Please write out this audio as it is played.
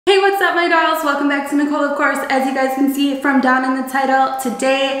what's up my dolls? Welcome back to Nicole, of course. As you guys can see from down in the title,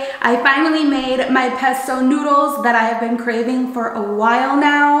 today I finally made my pesto noodles that I have been craving for a while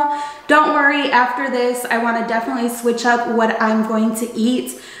now. Don't worry, after this I want to definitely switch up what I'm going to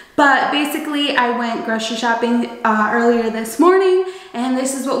eat. But basically I went grocery shopping earlier this morning and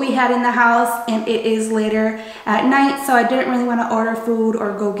this is what we had in the house, and it is later at night, so I didn't really want to order food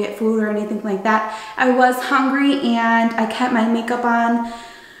or go get food or anything like that. I was hungry and I kept my makeup on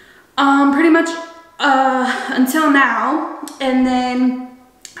pretty much until now, and then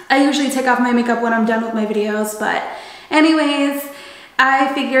I usually take off my makeup when I'm done with my videos. But anyways,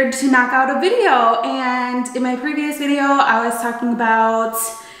 I figured to knock out a video, and in my previous video I was talking about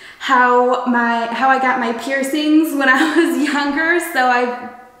how I got my piercings when I was younger, so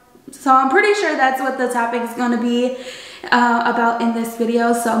I'm pretty sure that's what the topic is going to be about in this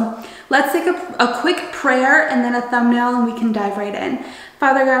video. So let's take a quick prayer and then a thumbnail and we can dive right in.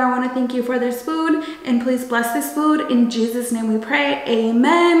 Father God, I want to thank you for this food, and please bless this food. In Jesus' name we pray,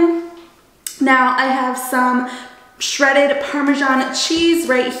 amen. Now I have some shredded Parmesan cheese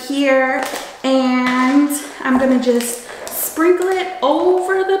right here, and I'm going to just sprinkle it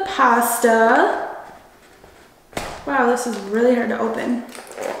over the pasta. Wow, this is really hard to open.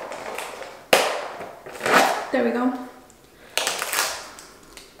 There we go.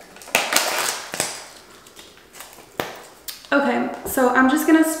 Okay, so I'm just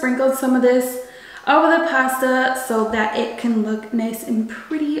gonna sprinkle some of this over the pasta so that it can look nice and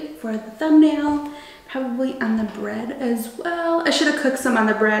pretty for the thumbnail. Probably on the bread as well. I should have cooked some on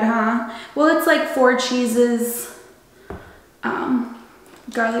the bread, huh? Well, it's like 4 cheeses,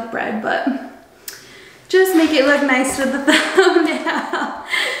 garlic bread, but just make it look nice for the thumbnail.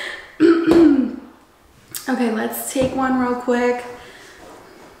 Okay, let's take one real quick.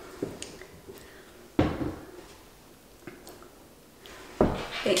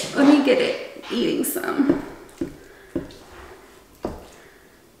 Okay, let me get it eating some.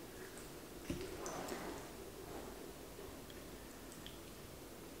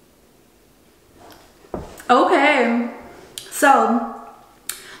 Okay, so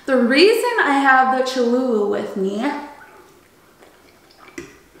the reason I have the Cholula with me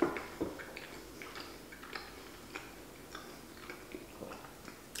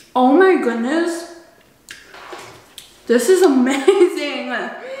oh my goodness, this is amazing.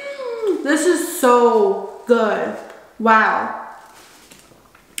 This is so good. Wow.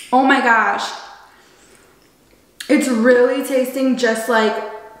 Oh my gosh. It's really tasting just like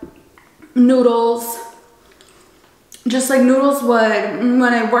noodles. Just like noodles would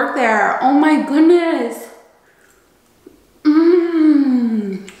when I worked there. Oh my goodness.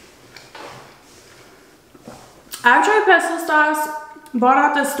 I've tried pesto sauce bought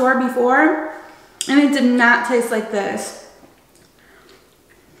at the store before, and it did not taste like this.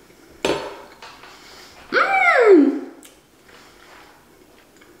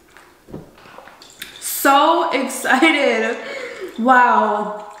 So excited.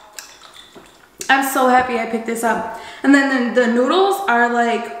 Wow. I'm so happy I picked this up. And then the noodles are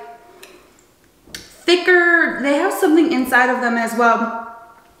like thicker. They have something inside of them as well.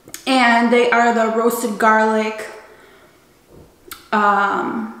 And they are the roasted garlic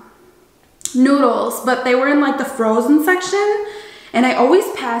noodles, but they were in like the frozen section, and I always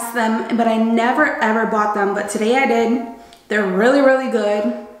pass them, but I never ever bought them, but today I did. They're really, really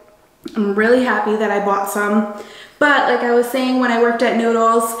good. I'm really happy that I bought some. But like I was saying, when I worked at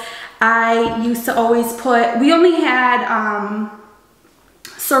Noodles, I used to always put, we only had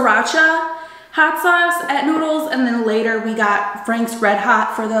Sriracha hot sauce at Noodles, and then later we got Frank's Red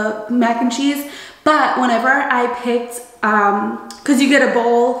Hot for the mac and cheese. But whenever I picked, because you get a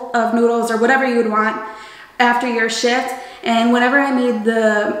bowl of noodles or whatever you would want after your shift, and whenever I made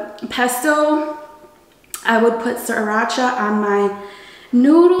the pesto, I would put Sriracha on my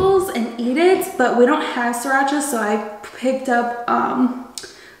noodles and eat it, but we don't have Sriracha, so I picked up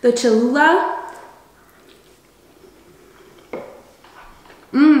the Cholula.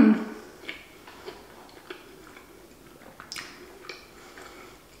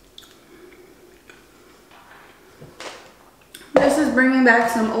 This is bringing back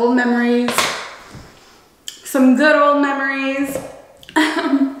some old memories, some good old memories.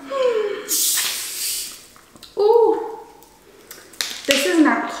 Ooh. This is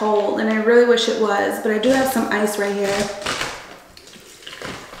not cold, and I really wish it was, but I do have some ice right here.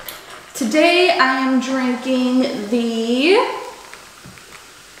 Today I am drinking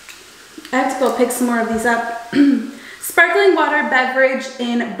I have to go pick some more of these up. Sparkling water beverage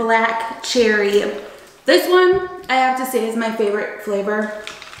in black cherry. This one, I have to say, is my favorite flavor.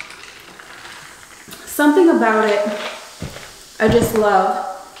 Something about it I just love.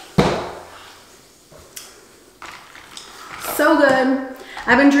 so good.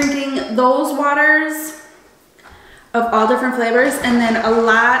 I've been drinking those waters of all different flavors, and then a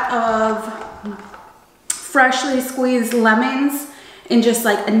lot of freshly squeezed lemons in just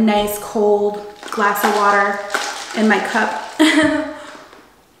like a nice cold glass of water in my cup.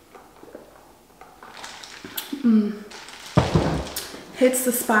 Hits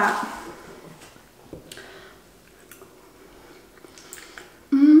the spot.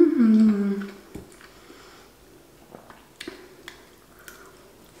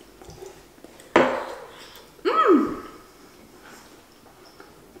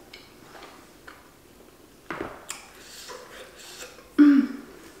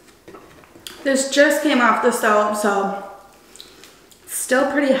 This just came off the stove, so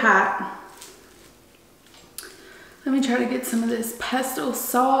still pretty hot. Let me try to get some of this pesto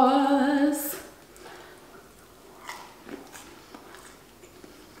sauce.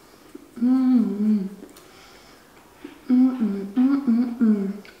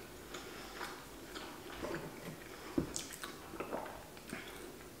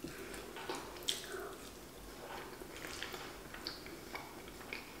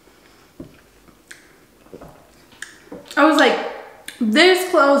 I was like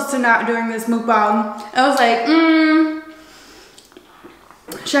this close to not doing this mukbang. I was like,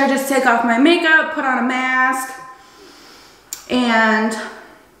 should I just take off my makeup, put on a mask, and,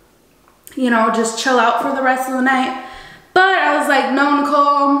 you know, just chill out for the rest of the night? But I was like, no,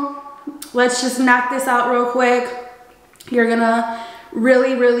 Nicole, let's just knock this out real quick. You're gonna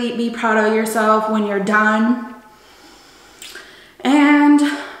really, really be proud of yourself when you're done. And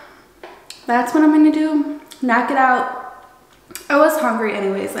that's what I'm gonna do. Knock it out. I was hungry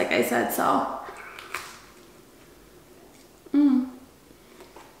anyways, like I said, so.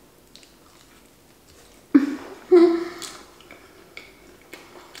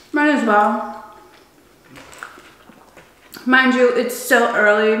 Might as well. Mind you, it's still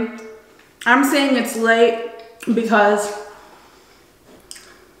early. I'm saying it's late because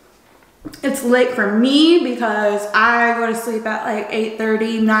it's late for me because I go to sleep at like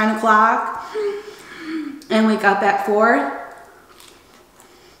 8:30, 9 o'clock and wake up at 4.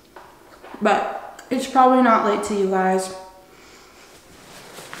 But it's probably not late to you guys.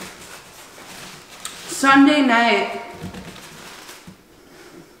 Sunday night.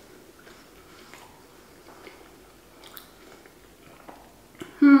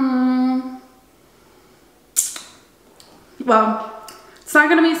 Well, it's not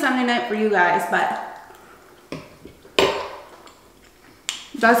gonna be Sunday night for you guys, but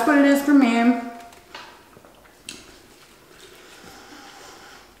that's what it is for me.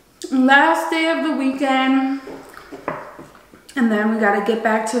 Last day of the weekend, and then we gotta get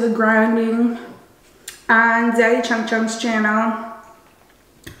back to the grinding on Daddy Chunk Chunk's channel.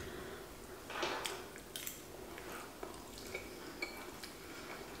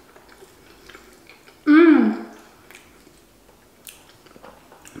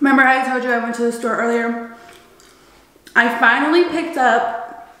 Remember how I told you I went to the store earlier? I finally picked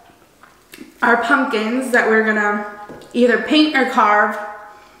up our pumpkins that we're gonna either paint or carve.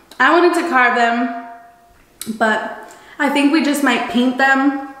 I wanted to carve them, but I think we just might paint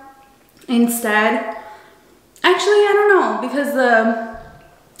them instead. Actually, I don't know, because the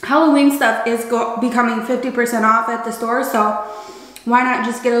Halloween stuff is becoming 50% off at the store, so why not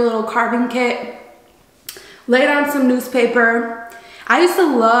just get a little carving kit, lay down some newspaper. I used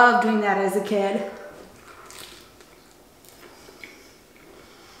to love doing that as a kid.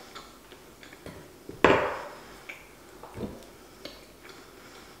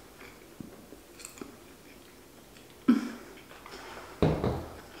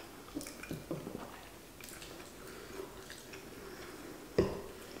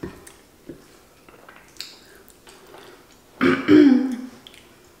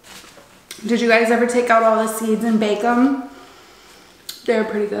 Did you guys ever take out all the seeds and bake them? They're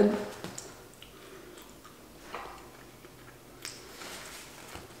pretty good.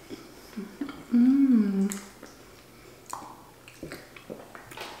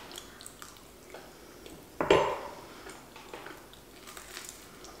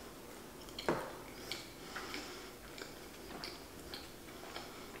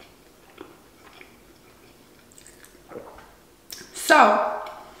 So,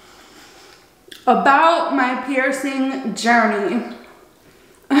 about my piercing journey.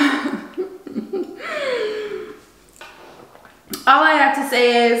 All I have to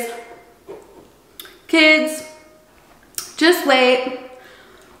say is, kids, just wait.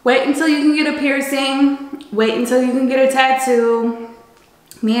 Wait until you can get a piercing. Wait until you can get a tattoo.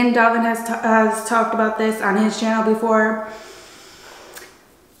 Me and Dalvin has talked about this on his channel before.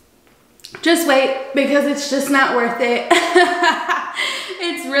 just wait, because it's just not worth it.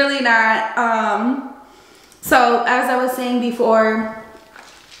 It's really not. So as I was saying before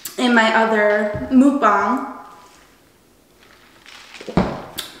in my other mukbang,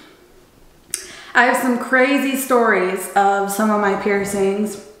 I have some crazy stories of some of my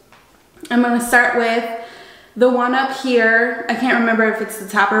piercings. I'm gonna start with the one up here. I can't remember if it's the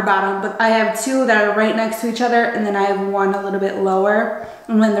top or bottom, but I have two that are right next to each other, and then I have one a little bit lower,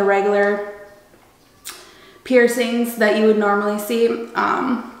 and then the regular piercings that you would normally see,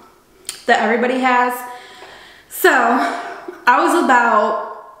 that everybody has. So I was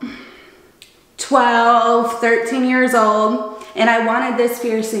about 12, 13 years old, and I wanted this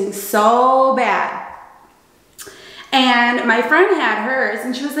piercing so bad. And my friend had hers,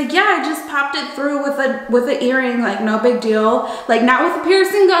 and she was like, yeah, I just popped it through with an earring, like no big deal. Like not with a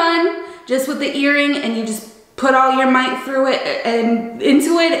piercing gun, just with the earring, and you just put all your might through it and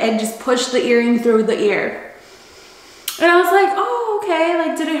into it and just push the earring through the ear. And I was like, oh, okay,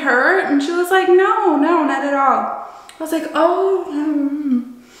 like did it hurt? And she was like, no, not at all. I was like, oh.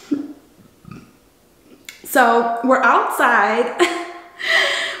 So we're outside.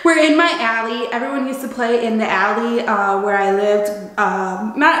 We're in my alley. Everyone used to play in the alley where I lived.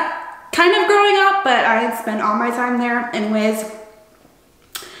 Not kind of growing up, but I had spent all my time there anyways.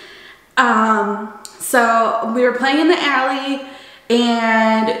 So we were playing in the alley,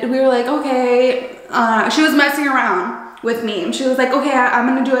 and we were like, okay. She was messing around with me, and she was like, okay, I'm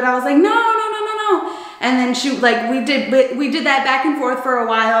gonna do it. I was like, no. And then she, like, we did that back and forth for a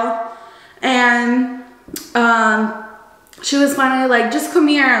while, and she was finally like, just come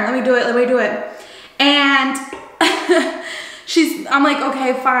here, let me do it. And I'm like,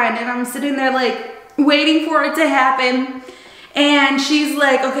 okay, fine. And I'm sitting there like waiting for it to happen. And she's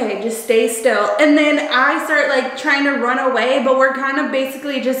like, okay, just stay still. And then I start like trying to run away, but we're kind of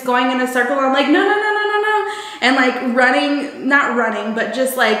basically just going in a circle. I'm like, no. And like running, not running, but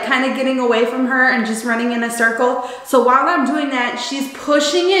just like kind of getting away from her and just running in a circle. So while I'm doing that, she's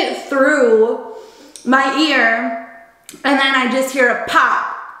pushing it through my ear. And then I just hear a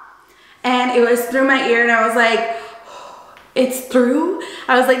pop. And it was through my ear, and I was like, oh, it's through?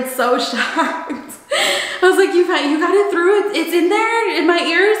 I was like so shocked. I was like, you got it through? It's in there? And my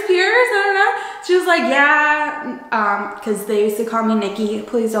ear is pierced? I don't know. She was like, yeah. Because they used to call me Nikki.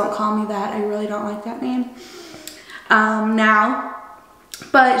 Please don't call me that. I really don't like that name now.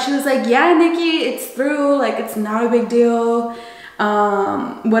 But she was like, yeah, Nikki, it's through. Like, it's not a big deal.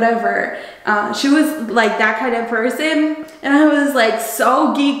 Whatever. She was like that kind of person, and I was like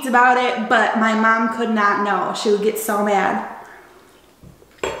so geeked about it, but my mom could not know. She would get so mad.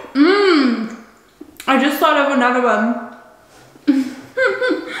 I just thought of another one.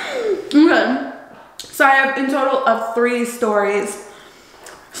 Okay. So I have in total of 3 stories.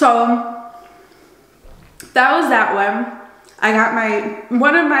 So that was that one. I got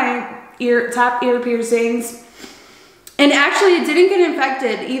one of my top ear piercings. And actually, it didn't get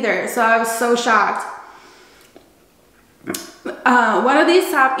infected either, so I was so shocked. One of these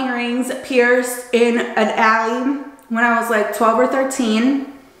top earrings pierced in an alley when I was like 12 or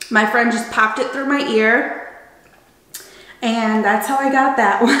 13. My friend just popped it through my ear, and that's how I got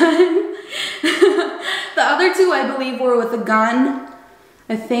that one. The other 2, I believe, were with a gun,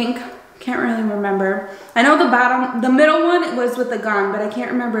 I think. Can't really remember. I know the middle one was with a gun, but I can't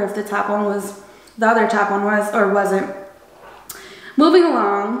remember if the other top one was or wasn't. Moving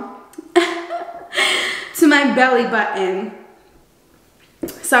along to my belly button.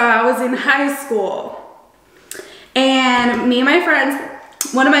 So I was in high school, and me and my friends,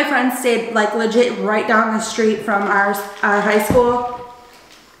 one of my friends stayed like legit right down the street from our high school,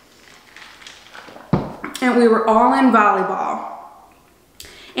 and we were all in volleyball.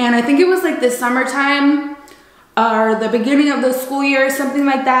 And I think it was like the summertime or the beginning of the school year, something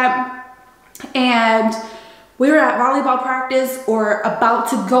like that. And we were at volleyball practice or about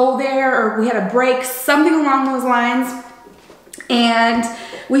to go there, or we had a break, something along those lines. And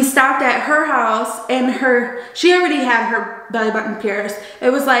we stopped at her house, and she already had her belly button pierced.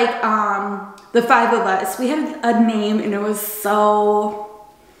 It was like the 5 of us. We had a name, and it was so...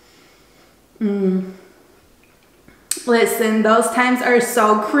 Listen, those times are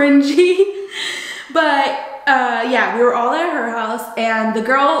so cringy. But yeah, we were all at her house, and the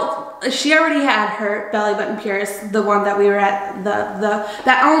girl, she already had her belly button pierced, the one that we were at,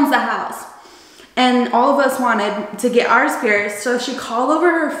 that owns the house. And all of us wanted to get ours pierced, so she called over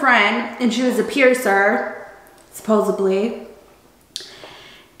her friend, and she was a piercer, supposedly.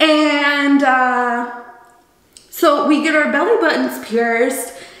 And so we get our belly buttons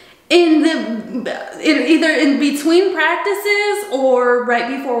pierced, either in between practices or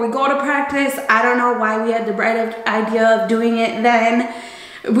right before we go to practice. I don't know why we had the bright idea of doing it then.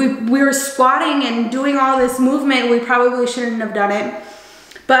 We were squatting and doing all this movement. We probably shouldn't have done it,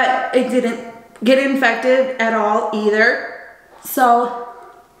 but it didn't get infected at all either. So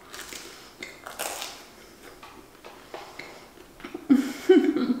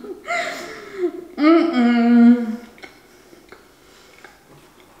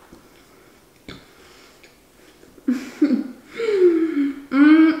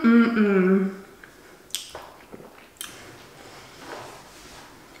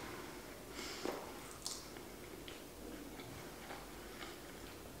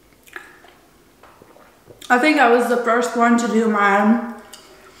I think I was the first one to do mine.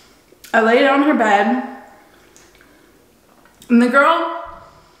 I laid on her bed, and the girl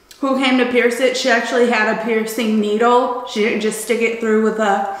who came to pierce it, she actually had a piercing needle. She didn't just stick it through with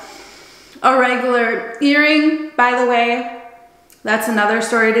a regular earring. By the way, that's another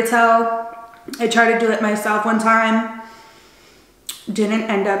story to tell. I tried to do it myself one time. Didn't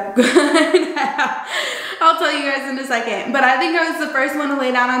end up good. I'll tell you guys in a second. But I think I was the first one to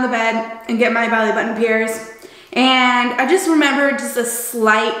lay down on the bed and get my belly button pierced. And I just remember just a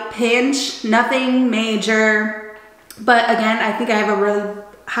slight pinch, nothing major. But again, I think I have a really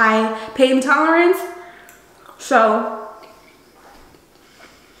high pain tolerance. So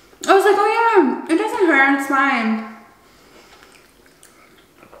I was like, oh yeah, it doesn't hurt, it's fine.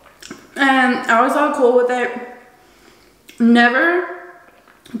 And I was all cool with it. Never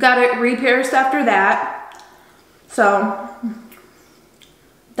got it re-pierced after that. So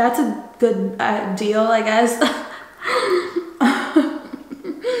that's a good deal, I guess.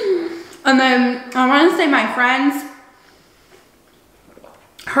 And then I want to say my friends,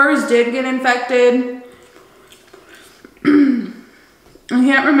 hers did get infected. I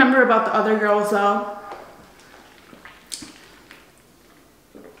can't remember about the other girls though.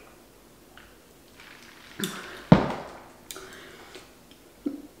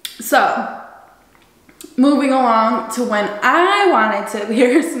 So, moving along to when I wanted to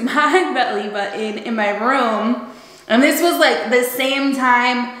pierce my belly button in my room. And this was like the same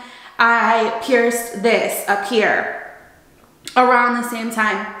time I pierced this up here. Around the same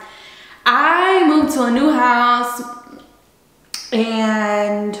time. I moved to a new house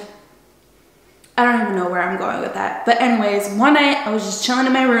and I don't even know where I'm going with that. But anyways, one night I was just chilling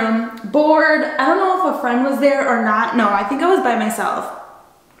in my room, bored. I don't know if a friend was there or not. No, I think I was by myself.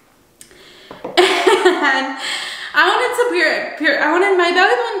 And I wanted my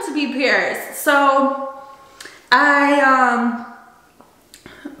belly button to be pierced. So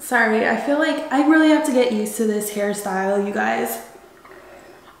sorry, I feel like I really have to get used to this hairstyle, you guys.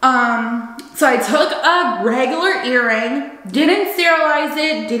 So I took a regular earring, didn't sterilize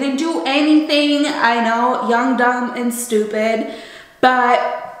it, didn't do anything. I know, young, dumb, and stupid, but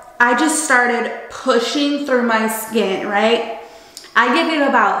I just started pushing through my skin, right? I get it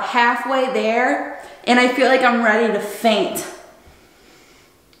about halfway there, and I feel like I'm ready to faint.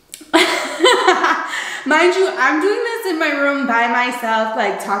 Mind you, I'm doing this in my room by myself,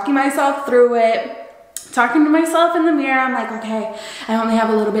 like talking myself through it, talking to myself in the mirror. I'm like, okay, I only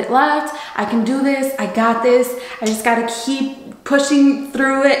have a little bit left. I can do this. I got this. I just got to keep pushing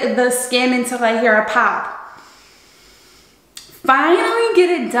through it, the skin, until I hear a pop. Finally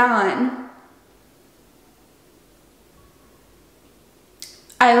get it done.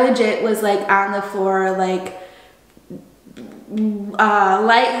 I legit was like on the floor, like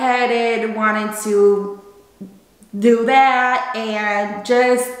lightheaded, wanted to do that, and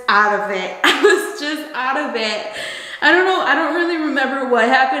just out of it. I was just out of it. I don't know, I don't really remember what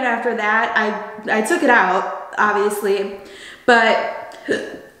happened after that. I took it out, obviously, but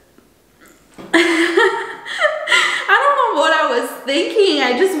I don't know what I was thinking.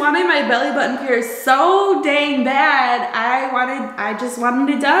 I just wanted my belly button pierced so dang bad. I just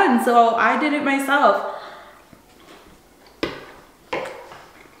wanted it done, so I did it myself.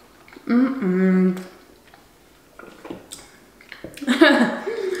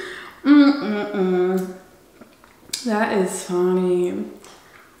 That is funny.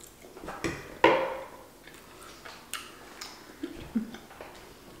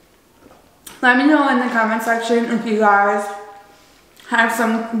 Let me know in the comment section if you guys have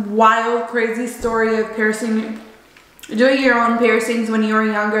some wild, crazy story of piercing, doing your own piercings when you were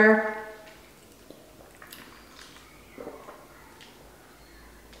younger.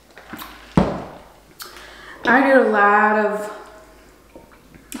 I did a lot of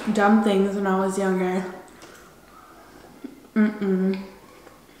dumb things when I was younger.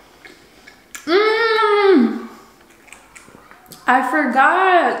 I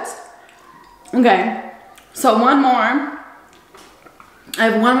forgot Okay, so one more. I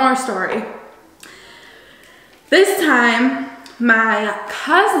have one more story. This time, my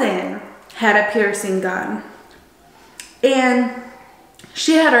cousin had a piercing done. And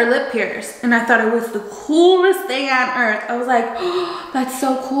she had her lip pierced. And I thought it was the coolest thing on earth. I was like, oh, that's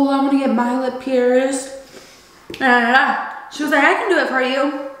so cool. I want to get my lip pierced. She was like, I can do it for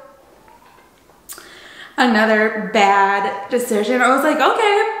you. Another bad decision. I was like,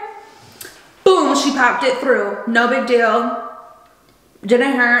 okay. Boom, she popped it through. No big deal.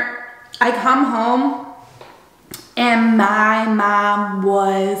 Didn't hurt. I come home and my mom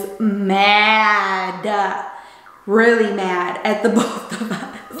was mad. Really mad at the both of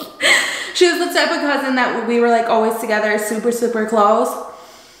us. She was the type of cousin that we were like always together, super, super close.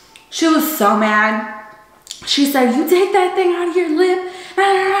 She was so mad. She said, you take that thing out of your lip.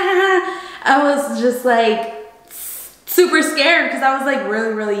 I was just like super scared because I was like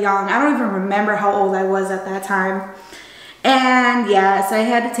really, really young. I don't even remember how old I was at that time. And yeah, so I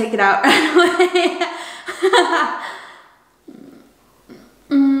had to take it out right away.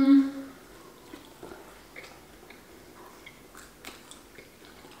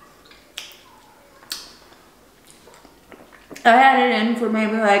 I had it in for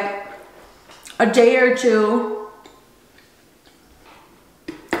maybe like a day or two.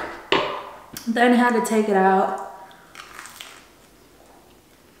 Then had to take it out.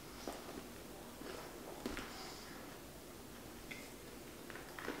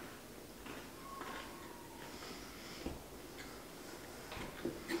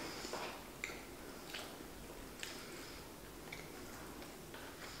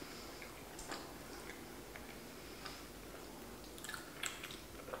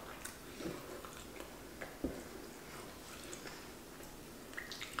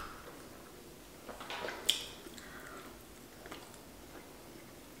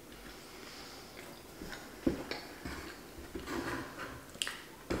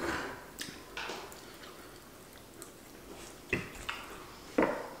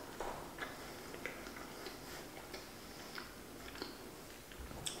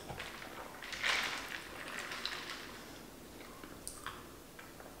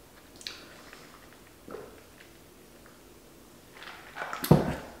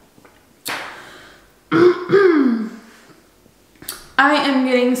 I am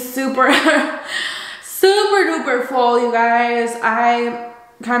getting super duper full, you guys. I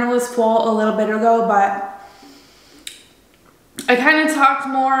kind of was full a little bit ago, but I kind of talked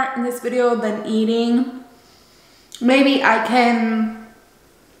more in this video than eating. Maybe I can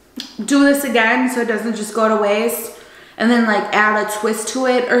do this again so it doesn't just go to waste, and then like add a twist to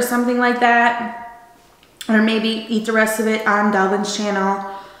it or something like that. Or maybe eat the rest of it on Delvin's channel.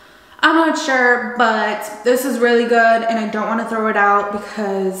 I'm not sure, but this is really good and I don't want to throw it out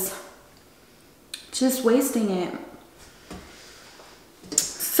because just wasting it.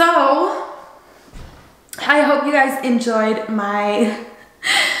 So I hope you guys enjoyed my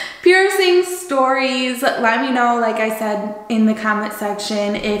piercing stories. Let me know, like I said, in the comment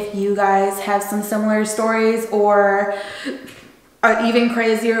section if you guys have some similar stories or an even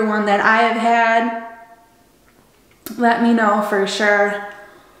crazier one that I have had. Let me know for sure.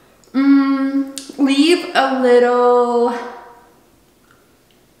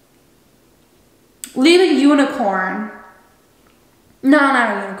 Leave a unicorn. No,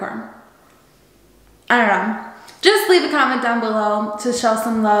 not a unicorn. I don't know. Just leave a comment down below to show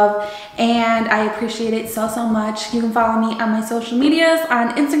some love, and I appreciate it so, so much. You can follow me on my social medias.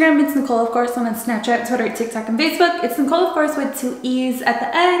 On Instagram, it's Nicole, of course. I'm on Snapchat, Twitter, TikTok, and Facebook. It's Nicole, of course, with 2 E's at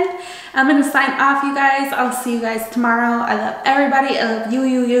the end. I'm going to sign off, you guys. I'll see you guys tomorrow. I love everybody. I love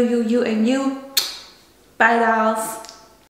you, and you. Bye, dolls.